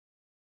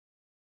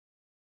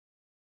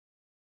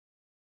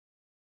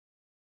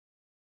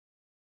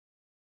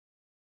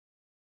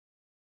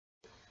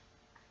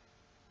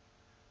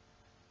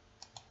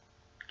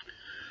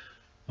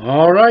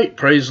All right,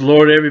 praise the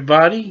Lord,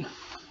 everybody.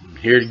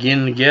 Here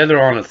again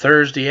together on a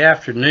Thursday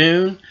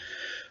afternoon.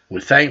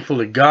 We're thankful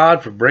to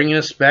God for bringing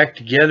us back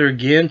together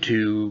again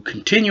to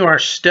continue our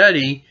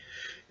study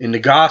in the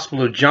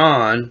Gospel of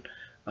John,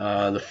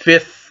 the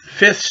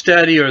fifth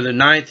study, or the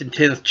 9th and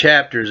 10th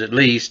chapters at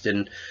least,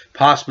 and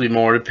possibly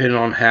more, depending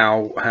on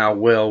how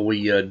well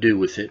we do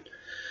with it,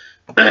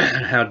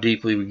 how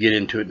deeply we get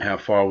into it, and how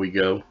far we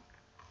go.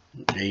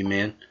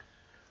 Amen.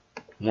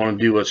 We want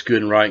to do what's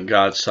good and right in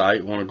God's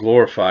sight. We want to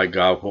glorify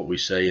God with what we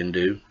say and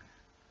do.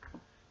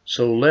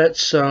 So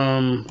let's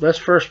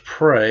first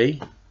pray,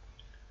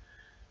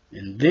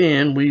 and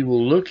then we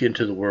will look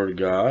into the Word of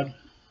God,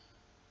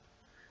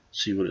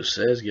 see what it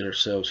says, get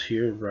ourselves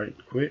here right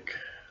quick.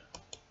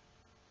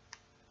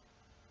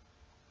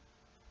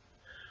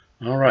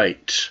 All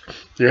right.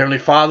 Dear Heavenly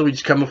Father, we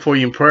just come before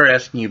you in prayer,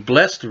 asking you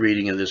bless the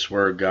reading of this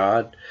Word,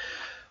 God.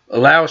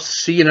 Allow us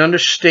to see and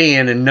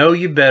understand and know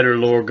you better,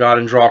 Lord God,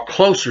 and draw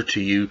closer to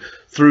you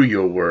through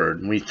your word.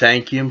 And we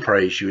thank you and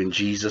praise you in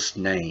Jesus'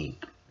 name.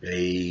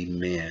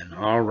 Amen.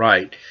 All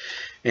right.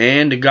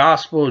 And the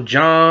Gospel of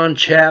John,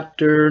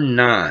 chapter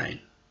 9.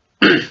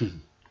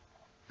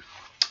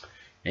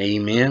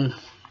 Amen.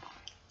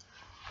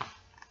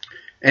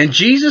 And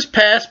Jesus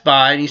passed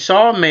by, and he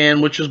saw a man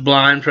which was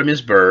blind from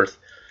his birth.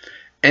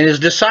 And his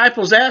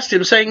disciples asked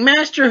him, saying,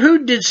 Master,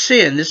 who did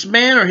sin, this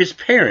man or his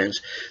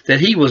parents, that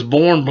he was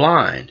born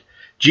blind?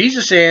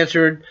 Jesus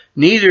answered,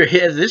 Neither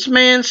has this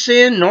man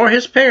sinned nor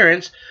his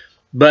parents,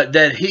 but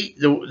that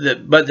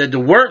the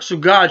works of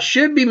God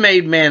should be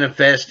made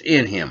manifest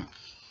in him.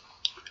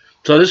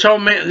 So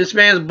this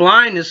man's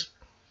blindness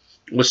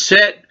was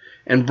set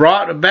and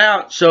brought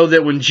about so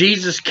that when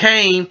Jesus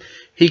came,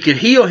 he could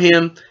heal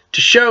him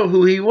to show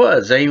who he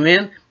was.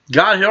 Amen.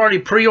 God had already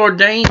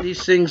preordained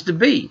these things to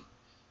be.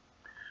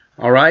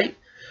 All right,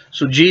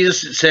 so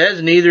Jesus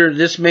says, neither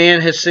this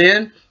man has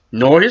sinned,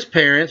 nor his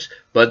parents,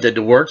 but that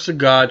the works of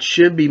God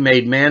should be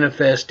made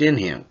manifest in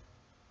him.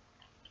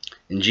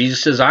 And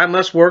Jesus says, I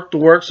must work the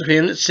works of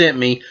him that sent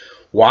me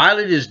while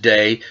it is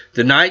day.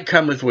 The night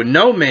cometh when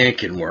no man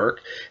can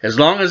work. As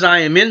long as I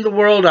am in the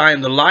world, I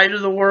am the light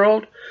of the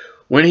world.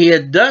 When he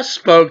had thus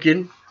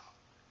spoken,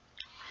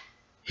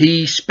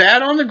 he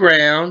spat on the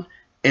ground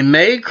and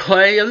made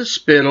clay of the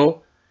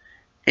spittle,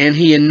 and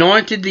he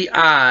anointed the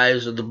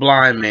eyes of the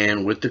blind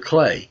man with the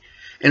clay,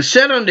 and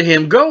said unto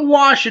him, Go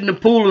wash in the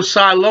pool of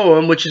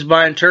Siloam, which is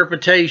by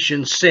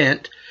interpretation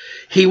sent.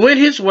 He went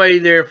his way,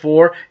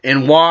 therefore,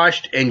 and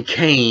washed, and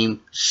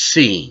came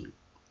seeing.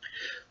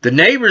 The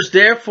neighbors,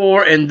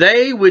 therefore, and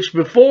they which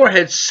before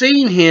had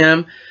seen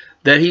him,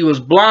 that he was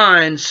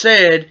blind,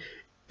 said,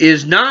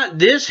 Is not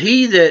this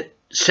he that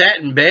sat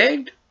and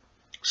begged?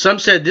 Some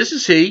said, This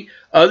is he.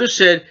 Others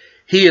said,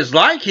 He is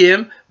like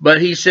him.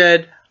 But he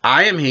said,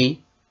 I am he.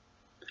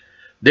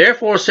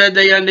 Therefore said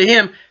they unto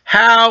him,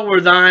 How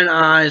were thine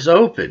eyes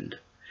opened?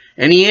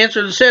 And he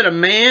answered and said, A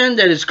man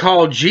that is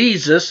called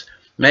Jesus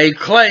made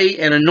clay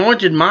and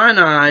anointed mine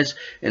eyes,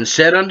 and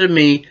said unto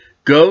me,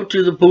 Go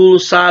to the pool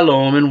of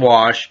Siloam and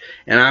wash.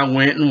 And I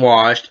went and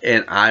washed,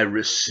 and I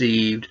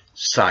received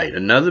sight.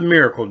 Another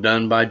miracle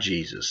done by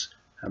Jesus.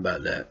 How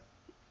about that?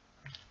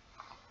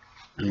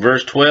 In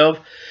verse 12,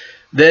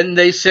 Then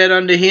they said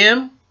unto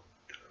him,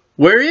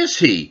 Where is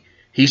he?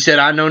 He said,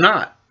 I know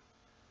not.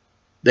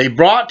 They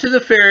brought to the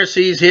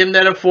Pharisees him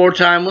that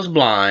aforetime was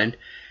blind,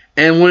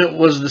 and when it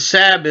was the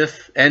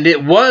Sabbath, and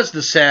it was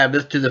the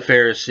Sabbath to the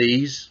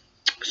Pharisees,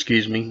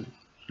 excuse me,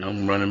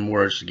 I'm running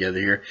words together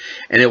here,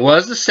 and it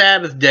was the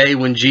Sabbath day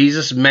when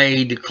Jesus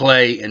made the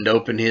clay and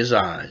opened his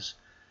eyes.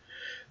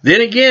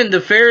 Then again the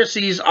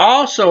Pharisees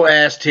also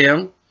asked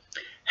him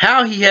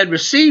how he had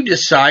received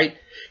his sight.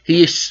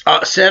 He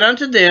said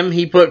unto them,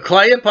 He put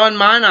clay upon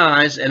mine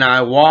eyes, and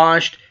I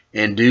washed,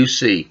 and do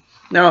see.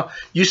 Now,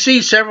 you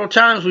see several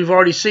times we've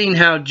already seen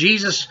how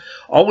Jesus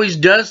always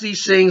does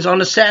these things on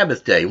the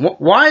Sabbath day.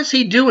 Why is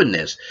he doing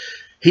this?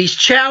 He's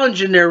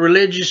challenging their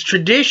religious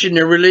tradition,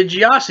 their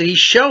religiosity. He's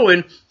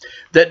showing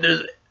that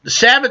the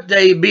Sabbath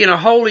day being a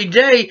holy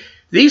day,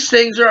 these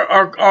things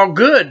are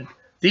good.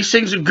 These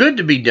things are good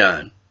to be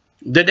done.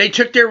 That they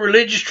took their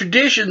religious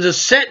traditions and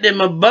set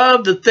them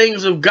above the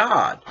things of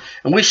God.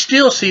 And we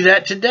still see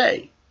that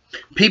today.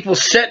 People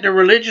set their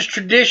religious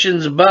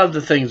traditions above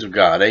the things of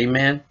God.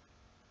 Amen.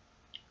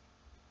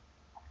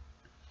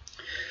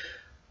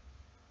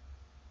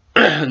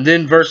 And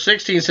then verse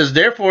 16 says,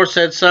 Therefore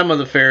said some of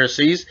the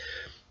Pharisees,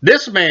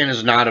 This man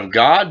is not of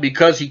God,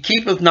 because he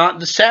keepeth not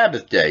the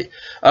Sabbath day.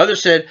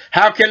 Others said,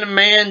 How can a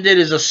man that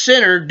is a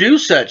sinner do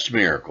such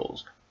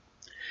miracles?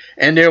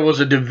 And there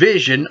was a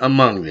division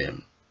among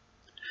them.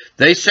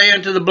 They say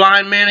unto the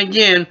blind man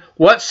again,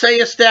 What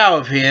sayest thou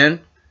of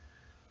him,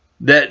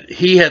 that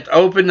he hath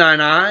opened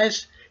thine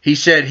eyes? He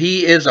said,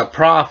 He is a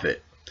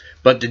prophet.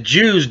 But the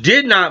Jews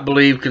did not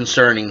believe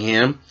concerning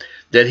him,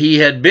 that he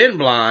had been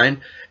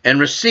blind, and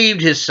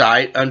received his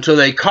sight, until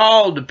they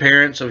called the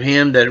parents of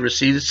him that had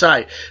received the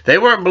sight. They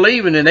weren't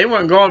believing, and they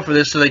weren't going for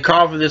this, so they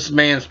called for this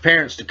man's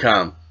parents to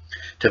come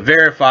to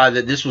verify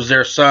that this was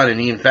their son and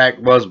he in fact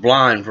was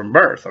blind from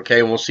birth. Okay,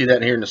 and we'll see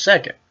that here in a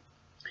second.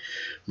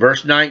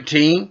 Verse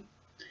 19,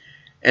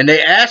 and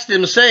they asked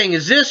him, saying,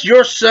 Is this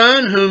your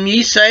son whom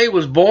ye say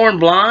was born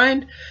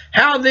blind?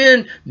 How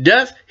then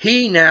doth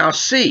he now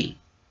see?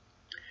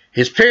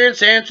 His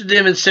parents answered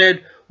them and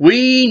said,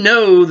 We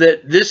know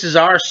that this is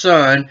our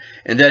son,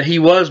 and that he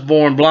was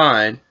born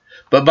blind,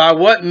 but by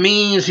what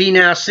means he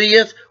now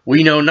seeth,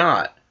 we know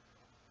not.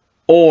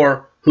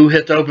 Or who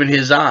hath opened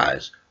his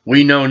eyes,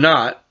 we know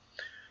not.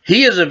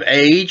 He is of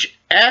age,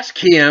 ask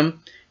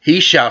him, he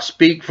shall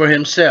speak for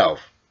himself.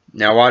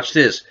 Now watch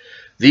this.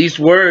 These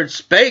words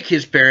spake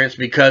his parents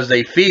because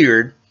they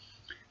feared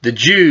the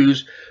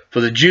Jews,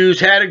 for the Jews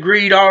had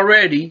agreed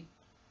already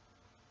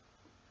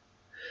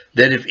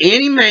that if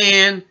any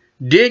man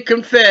did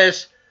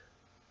confess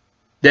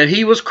that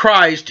he was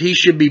Christ, he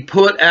should be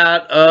put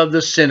out of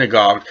the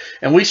synagogue.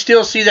 And we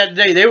still see that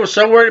today. They were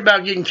so worried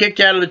about getting kicked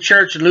out of the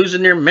church and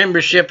losing their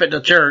membership at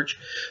the church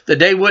that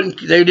they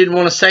didn't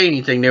want to say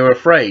anything. They were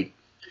afraid.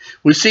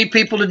 We see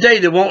people today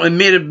that won't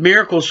admit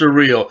miracles are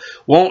real,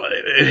 won't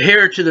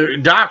adhere to the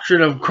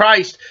doctrine of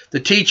Christ, the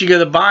teaching of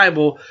the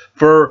Bible,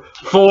 for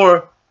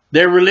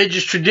their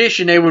religious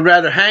tradition. They would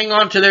rather hang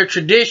on to their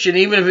tradition,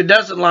 even if it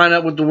doesn't line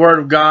up with the Word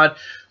of God,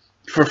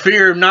 for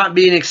fear of not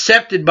being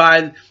accepted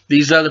by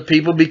these other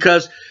people,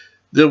 because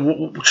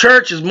the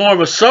church is more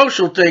of a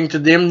social thing to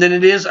them than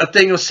it is a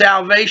thing of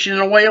salvation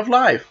and a way of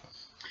life.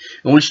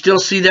 And we still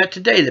see that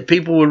today, that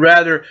people would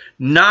rather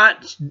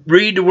not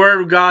read the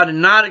Word of God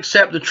and not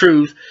accept the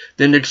truth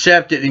than to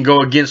accept it and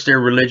go against their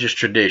religious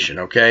tradition,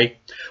 okay?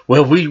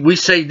 Well, we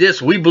say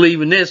this, we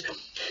believe in this.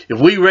 If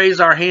we raise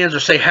our hands or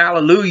say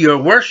hallelujah or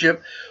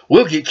worship,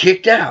 we'll get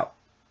kicked out.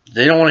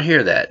 They don't want to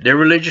hear that. Their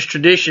religious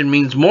tradition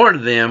means more to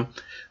them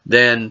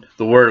than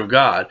the Word of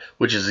God,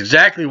 which is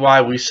exactly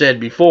why we said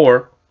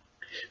before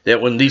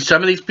that when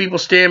some of these people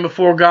stand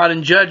before God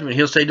in judgment,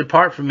 He'll say,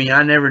 Depart from me,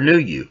 I never knew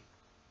you.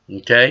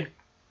 Okay?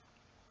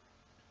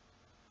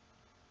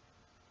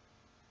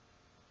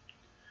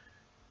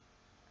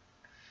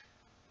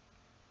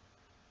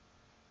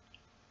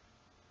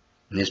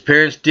 And his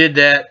parents did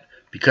that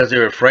because they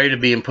were afraid of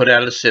being put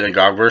out of the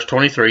synagogue. Verse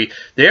 23,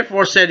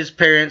 Therefore said his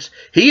parents,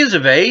 He is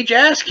of age,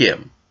 ask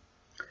him.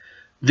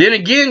 Then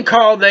again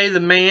called they the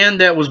man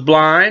that was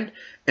blind,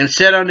 and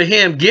said unto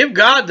him, Give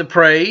God the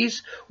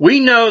praise. We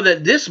know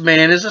that this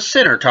man is a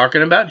sinner,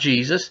 talking about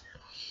Jesus.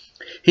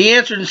 He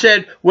answered and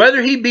said,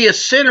 Whether he be a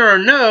sinner or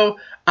no,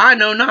 I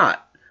know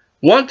not.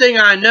 One thing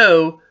I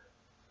know,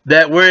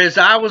 that whereas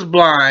I was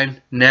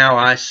blind, now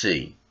I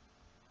see.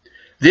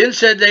 Then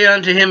said they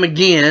unto him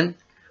again,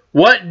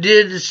 What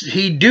did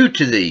he do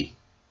to thee?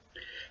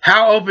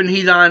 How opened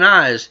he thine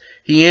eyes?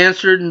 He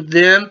answered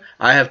them,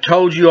 I have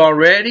told you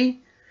already,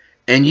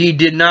 and ye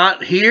did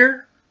not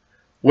hear.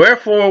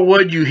 Wherefore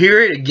would you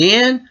hear it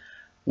again?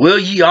 Will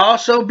ye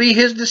also be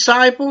his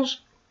disciples?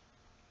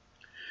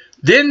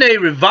 Then they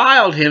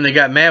reviled him. They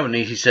got mad when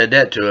he said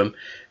that to him.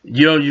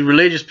 You know, you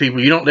religious people,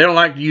 they don't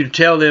like you to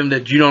tell them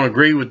that you don't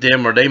agree with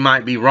them or they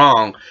might be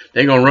wrong.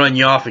 They're going to run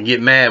you off and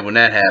get mad when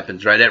that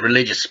happens, right? That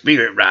religious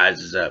spirit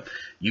rises up.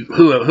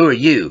 Who are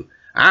you?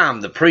 I'm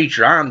the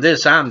preacher. I'm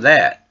this, I'm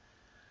that.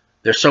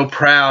 They're so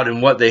proud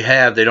in what they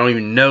have, they don't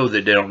even know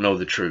that they don't know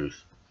the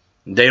truth.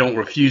 They don't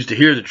refuse to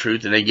hear the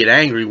truth, and they get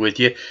angry with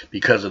you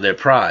because of their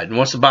pride. And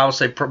what's the Bible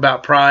say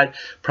about pride?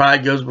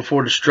 Pride goes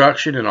before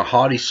destruction, and a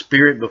haughty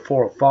spirit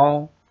before a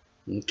fall.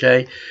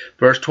 Okay.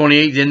 Verse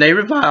 28, Then they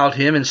reviled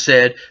him and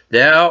said,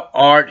 Thou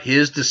art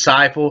his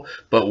disciple,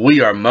 but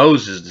we are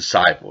Moses'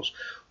 disciples.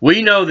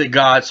 We know that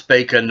God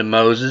spake unto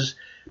Moses.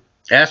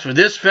 As for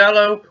this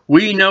fellow,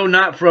 we know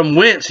not from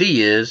whence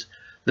he is.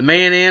 The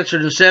man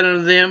answered and said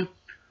unto them,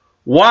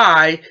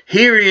 Why,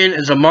 herein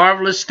is a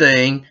marvelous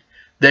thing,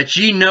 that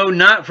ye know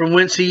not from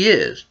whence he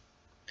is.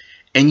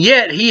 And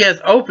yet he hath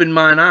opened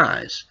mine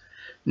eyes.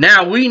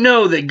 Now we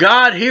know that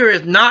God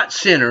heareth not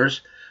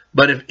sinners,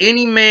 but if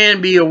any man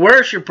be a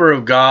worshipper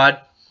of God,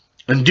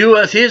 and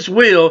doeth his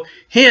will,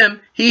 him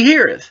he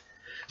heareth.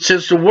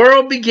 Since the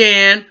world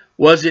began,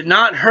 was it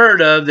not heard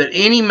of that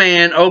any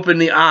man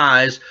opened the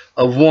eyes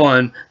of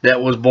one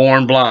that was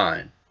born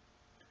blind?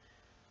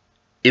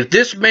 If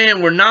this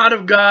man were not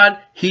of God,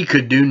 he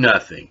could do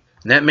nothing.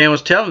 And that man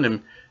was telling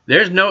him,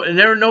 there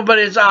were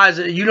nobody's eyes,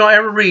 you don't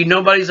ever read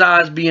nobody's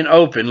eyes being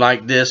open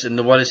like this and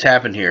what has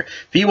happened here.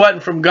 If he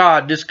wasn't from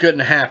God, this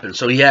couldn't have happened,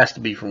 so he has to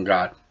be from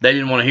God. They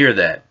didn't want to hear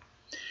that.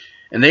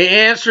 And they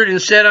answered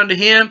and said unto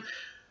him,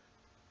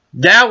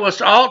 Thou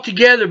wast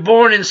altogether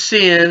born in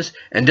sins,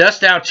 and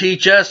dost thou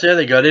teach us? There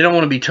they go. They don't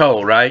want to be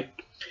told, right?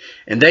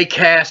 And they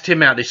cast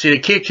him out. They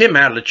kicked him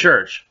out of the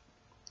church.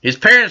 His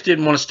parents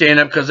didn't want to stand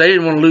up because they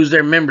didn't want to lose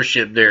their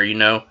membership there, you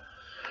know.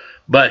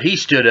 But he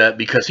stood up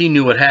because he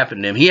knew what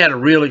happened to him. He had a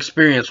real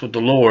experience with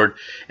the Lord,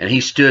 and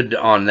he stood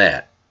on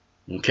that.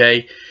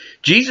 Okay?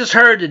 Jesus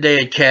heard that they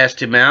had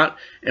cast him out,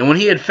 and when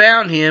he had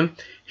found him,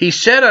 he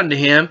said unto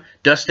him,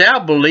 Dost thou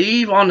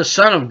believe on the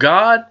Son of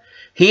God?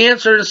 He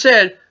answered and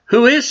said,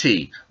 Who is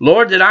he,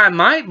 Lord, that I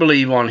might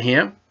believe on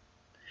him?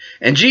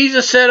 And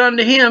Jesus said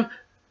unto him,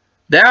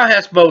 Thou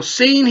hast both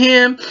seen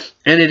him,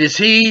 and it is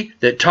he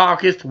that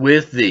talketh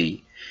with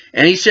thee.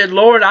 And he said,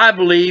 Lord, I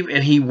believe,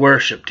 and he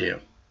worshipped him.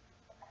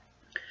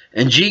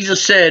 And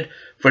Jesus said,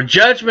 For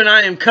judgment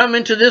I am come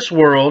into this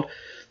world,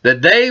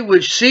 that they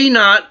which see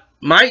not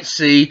might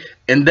see,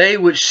 and they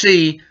which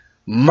see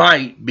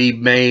might be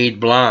made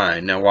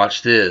blind. Now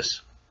watch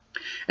this.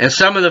 And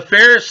some of the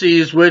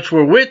Pharisees which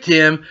were with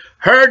him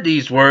heard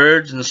these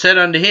words, and said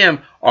unto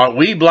him, Art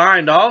we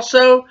blind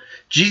also?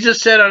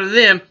 Jesus said unto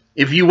them,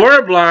 If you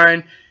were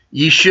blind,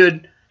 ye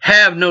should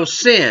have no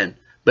sin.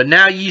 But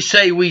now ye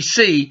say, We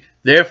see,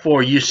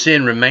 therefore your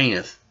sin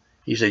remaineth.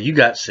 He said, you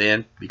got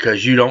sin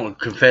because you don't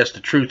confess the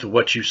truth of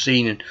what you've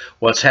seen and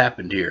what's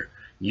happened here.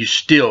 You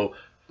still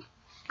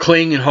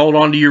cling and hold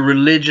on to your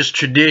religious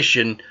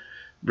tradition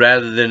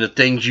rather than the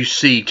things you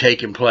see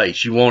taking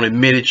place. You won't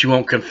admit it. You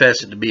won't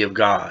confess it to be of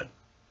God.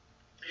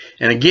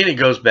 And again, it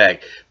goes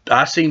back.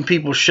 I've seen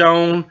people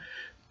shown,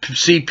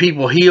 see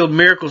people healed,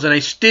 miracles, and they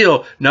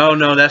still,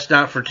 no, that's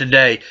not for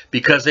today,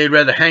 because they'd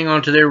rather hang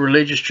on to their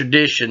religious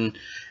tradition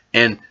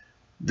and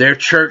their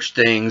church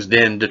things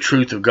than the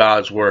truth of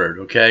God's word,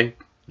 okay?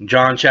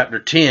 John chapter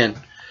 10,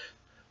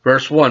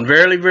 verse 1,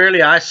 Verily,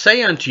 verily, I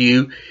say unto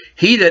you,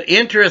 he that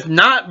entereth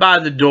not by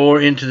the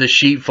door into the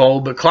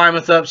sheepfold, but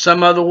climbeth up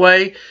some other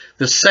way,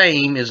 the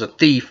same is a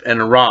thief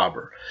and a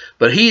robber.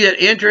 But he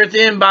that entereth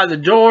in by the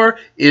door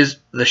is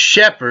the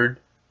shepherd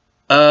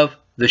of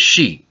the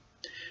sheep.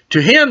 To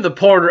him the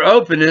porter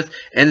openeth,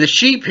 and the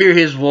sheep hear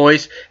his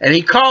voice, and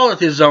he calleth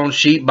his own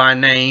sheep by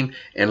name,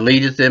 and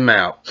leadeth them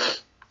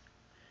out.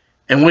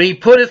 And when he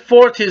putteth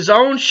forth his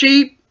own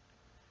sheep,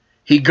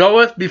 he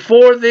goeth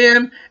before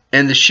them,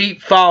 and the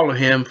sheep follow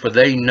him, for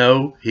they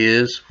know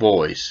his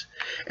voice.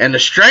 And the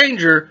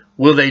stranger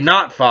will they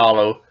not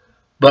follow,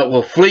 but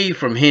will flee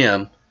from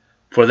him,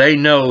 for they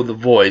know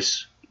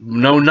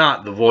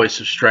not the voice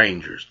of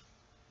strangers.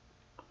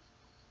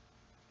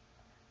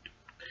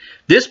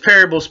 This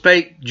parable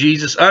spake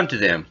Jesus unto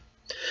them,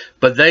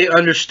 but they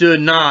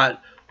understood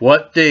not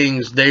what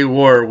things they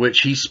were which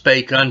he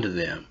spake unto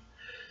them.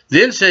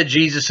 Then said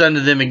Jesus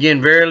unto them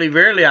again, Verily,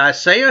 verily, I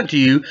say unto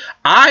you,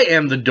 I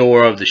am the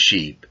door of the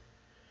sheep.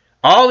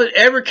 All that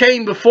ever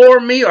came before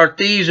me are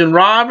thieves and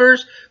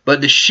robbers,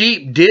 but the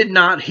sheep did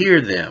not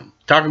hear them.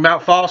 Talking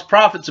about false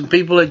prophets and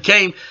people that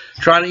came,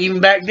 trying to, even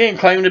back then,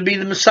 claiming to be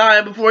the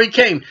Messiah before he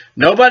came.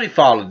 Nobody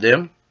followed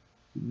them.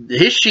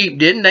 His sheep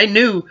didn't. They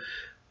knew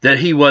that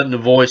he wasn't the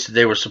voice that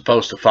they were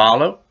supposed to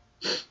follow.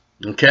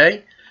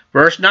 Okay?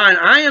 Verse 9,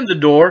 I am the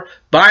door.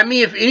 By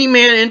me if any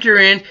man enter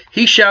in,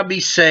 he shall be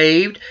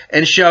saved,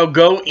 and shall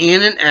go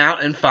in and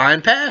out and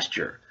find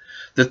pasture.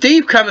 The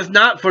thief cometh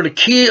not for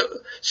to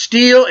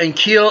steal and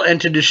kill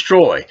and to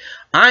destroy.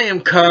 I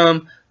am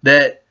come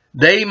that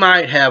they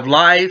might have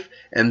life,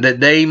 and that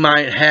they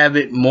might have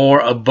it more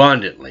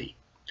abundantly.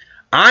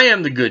 I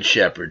am the good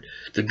shepherd.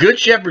 The good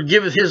shepherd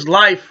giveth his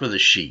life for the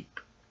sheep.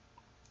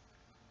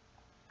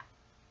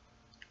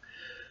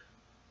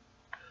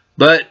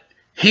 But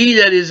he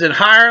that is an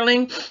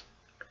hireling,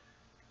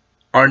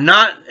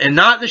 not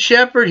the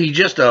shepherd, he's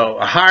just a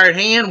hired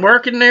hand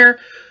working there,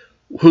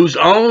 whose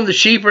own the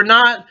sheep are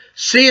not,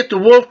 seeth the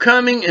wolf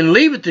coming, and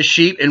leaveth the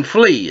sheep, and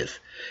fleeth.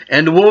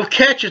 And the wolf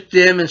catcheth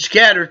them, and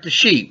scattereth the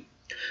sheep.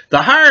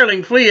 The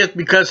hireling fleeth,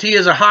 because he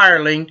is a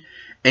hireling,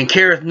 and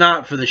careth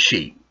not for the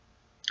sheep.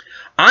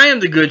 I am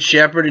the good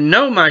shepherd, and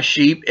know my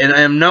sheep, and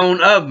am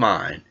known of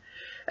mine.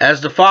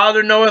 As the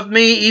Father knoweth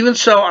me, even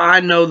so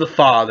I know the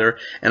Father,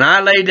 and I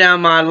lay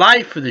down my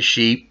life for the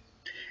sheep.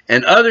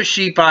 And other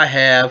sheep I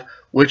have,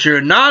 which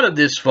are not of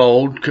this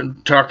fold,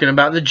 talking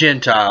about the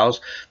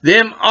Gentiles,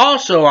 them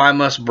also I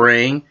must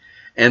bring,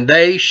 and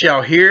they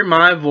shall hear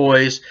my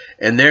voice,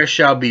 and there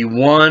shall be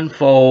one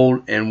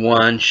fold and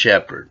one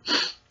shepherd.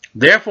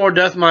 Therefore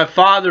doth my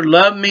Father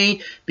love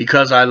me,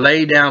 because I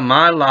lay down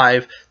my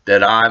life,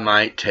 that I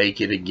might take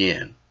it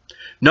again.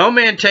 No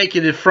man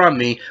taketh it from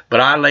me,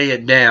 but I lay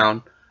it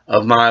down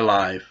of my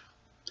life.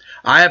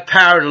 I have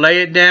power to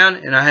lay it down,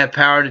 and I have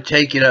power to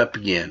take it up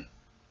again.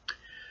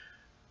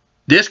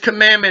 This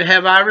commandment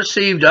have I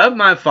received of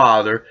my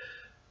Father.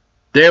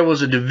 There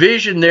was a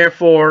division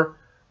therefore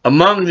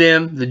among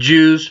them, the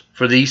Jews,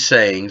 for these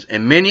sayings.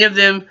 And many of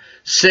them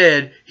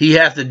said, He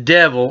hath a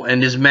devil,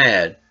 and is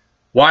mad.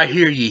 Why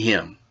hear ye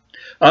him?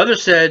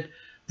 Others said,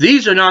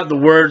 These are not the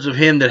words of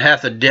him that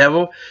hath a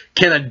devil.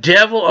 Can a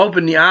devil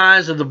open the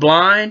eyes of the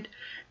blind?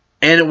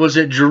 And it was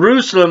at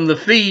Jerusalem the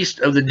feast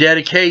of the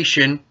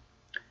dedication,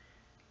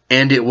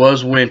 and it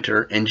was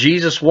winter. And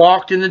Jesus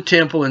walked in the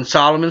temple in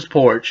Solomon's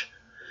porch.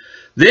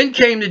 Then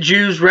came the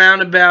Jews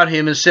round about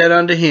him, and said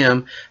unto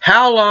him,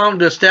 How long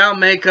dost thou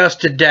make us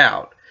to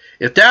doubt?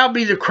 If thou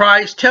be the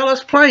Christ, tell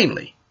us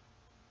plainly.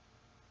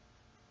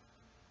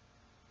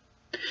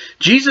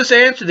 Jesus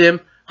answered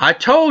them, I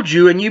told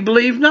you, and you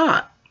believe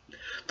not.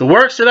 The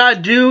works that I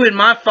do in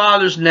my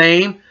Father's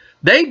name,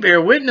 they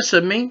bear witness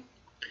of me.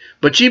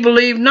 But ye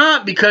believe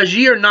not, because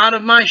ye are not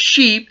of my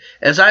sheep,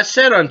 as I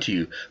said unto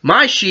you.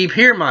 My sheep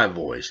hear my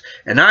voice,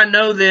 and I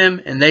know them,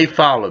 and they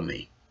follow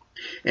me.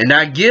 And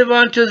I give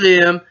unto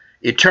them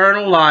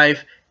eternal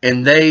life,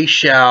 and they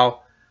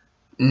shall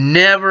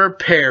never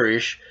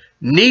perish,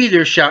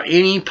 neither shall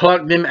any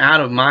pluck them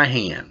out of my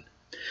hand.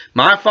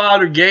 My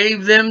Father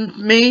gave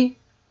them me,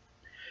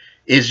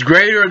 is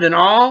greater than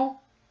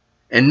all,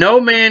 and no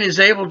man is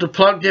able to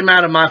pluck them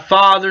out of my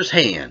Father's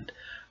hand.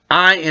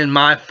 I and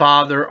my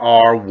Father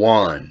are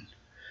one.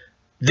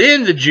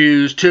 Then the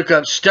Jews took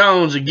up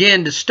stones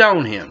again to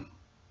stone him.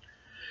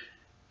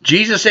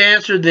 Jesus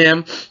answered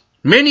them,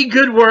 Many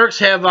good works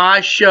have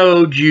I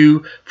showed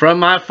you from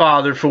my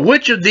Father. For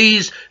which of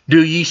these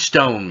do ye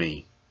stone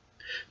me?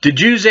 The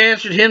Jews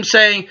answered him,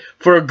 saying,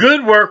 For a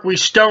good work we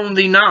stone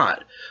thee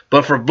not,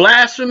 but for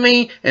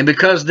blasphemy, and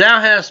because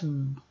that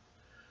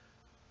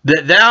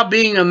thou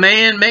being a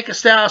man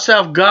makest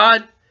thyself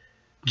God.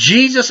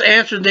 Jesus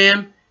answered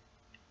them,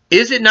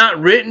 Is it not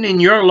written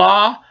in your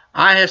law,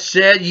 I have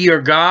said ye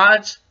are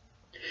gods?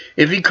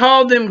 If he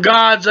called them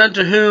gods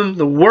unto whom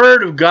the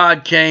word of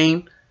God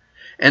came,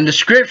 and the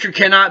scripture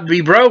cannot be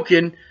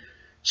broken,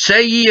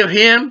 say ye of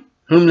him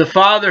whom the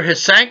Father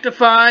has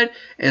sanctified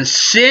and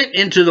sent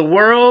into the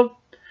world,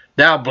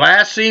 Thou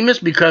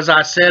blasphemest, because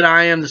I said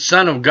I am the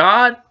Son of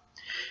God?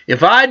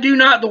 If I do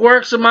not the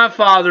works of my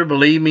Father,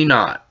 believe me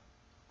not.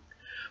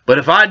 But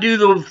if I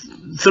do,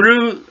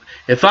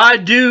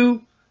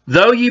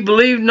 though ye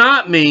believe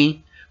not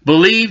me,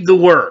 believe the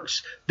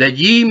works, that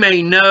ye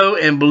may know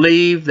and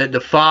believe that the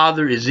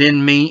Father is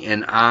in me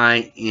and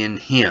I in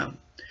him.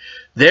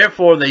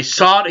 Therefore they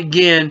sought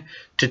again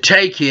to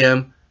take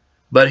him,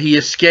 but he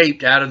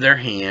escaped out of their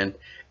hand,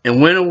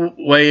 and went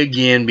away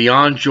again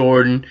beyond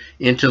Jordan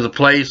into the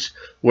place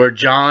where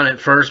John at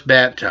first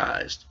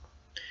baptized.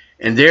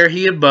 And there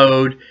he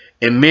abode,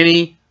 and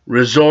many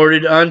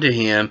resorted unto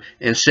him,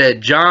 and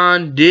said,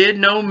 John did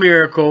no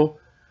miracle,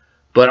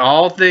 but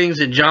all things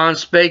that John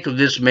spake of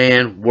this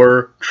man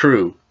were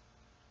true.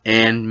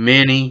 And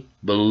many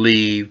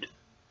believed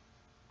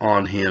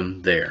on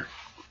him there.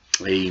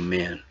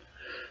 Amen.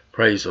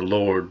 Praise the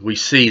Lord. We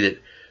see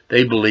that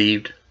they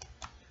believed.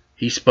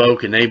 He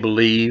spoke and they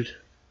believed.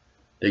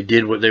 They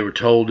did what they were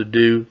told to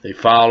do. They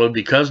followed,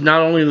 because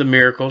not only the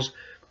miracles,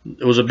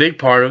 it was a big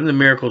part of them, the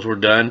miracles were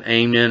done.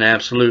 Amen,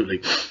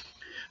 absolutely.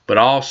 But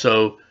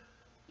also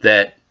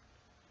that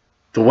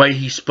the way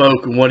he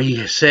spoke and what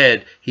he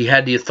said, he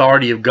had the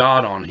authority of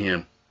God on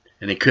him,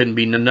 and it couldn't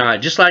be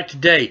denied. Just like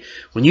today,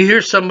 when you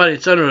hear somebody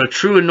that's under a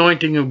true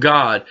anointing of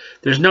God,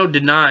 there's no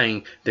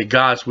denying that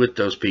God's with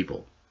those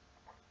people.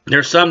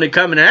 There's some that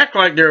come and act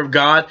like they're of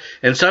God,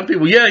 and some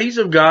people, yeah, he's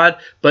of God,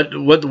 but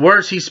what the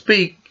words he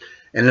speaks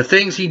and the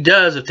things he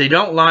does, if they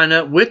don't line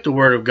up with the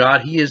word of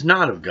God, he is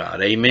not of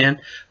God. Amen.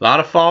 A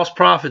lot of false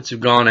prophets have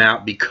gone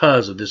out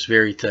because of this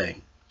very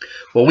thing.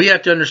 What we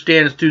have to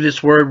understand is through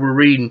this word we're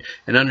reading,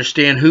 and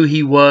understand who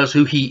he was,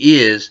 who he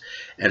is,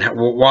 and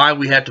why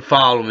we have to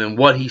follow him, and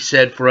what he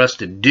said for us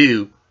to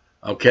do,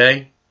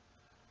 okay,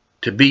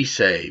 to be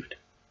saved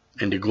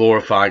and to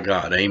glorify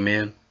God.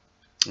 Amen.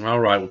 All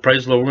right, well,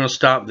 praise the Lord. We're going to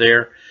stop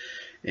there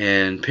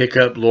and pick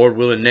up, Lord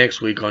willing,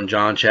 next week on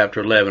John chapter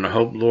 11. I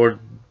hope the Lord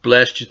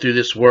blessed you through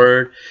this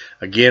word.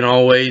 Again,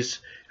 always,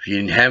 if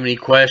you have any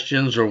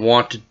questions or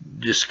want to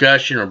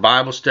discussion or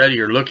Bible study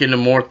or look into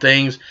more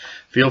things,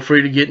 feel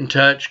free to get in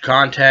touch,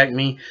 contact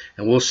me,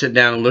 and we'll sit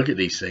down and look at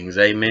these things.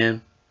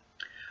 Amen.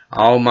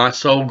 All my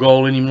sole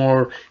goal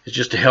anymore is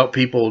just to help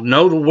people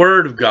know the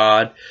Word of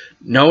God,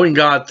 knowing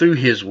God through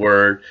His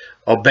Word,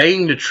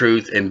 obeying the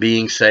truth, and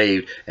being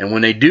saved. And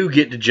when they do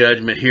get to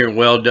judgment, hearing,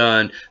 well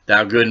done,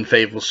 thou good and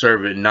faithful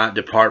servant, and not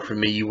depart from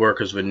me, you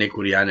workers of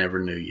iniquity, I never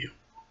knew you.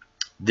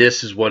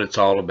 This is what it's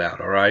all about,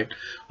 all right?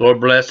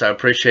 Lord bless. I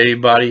appreciate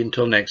everybody.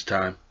 Until next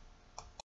time.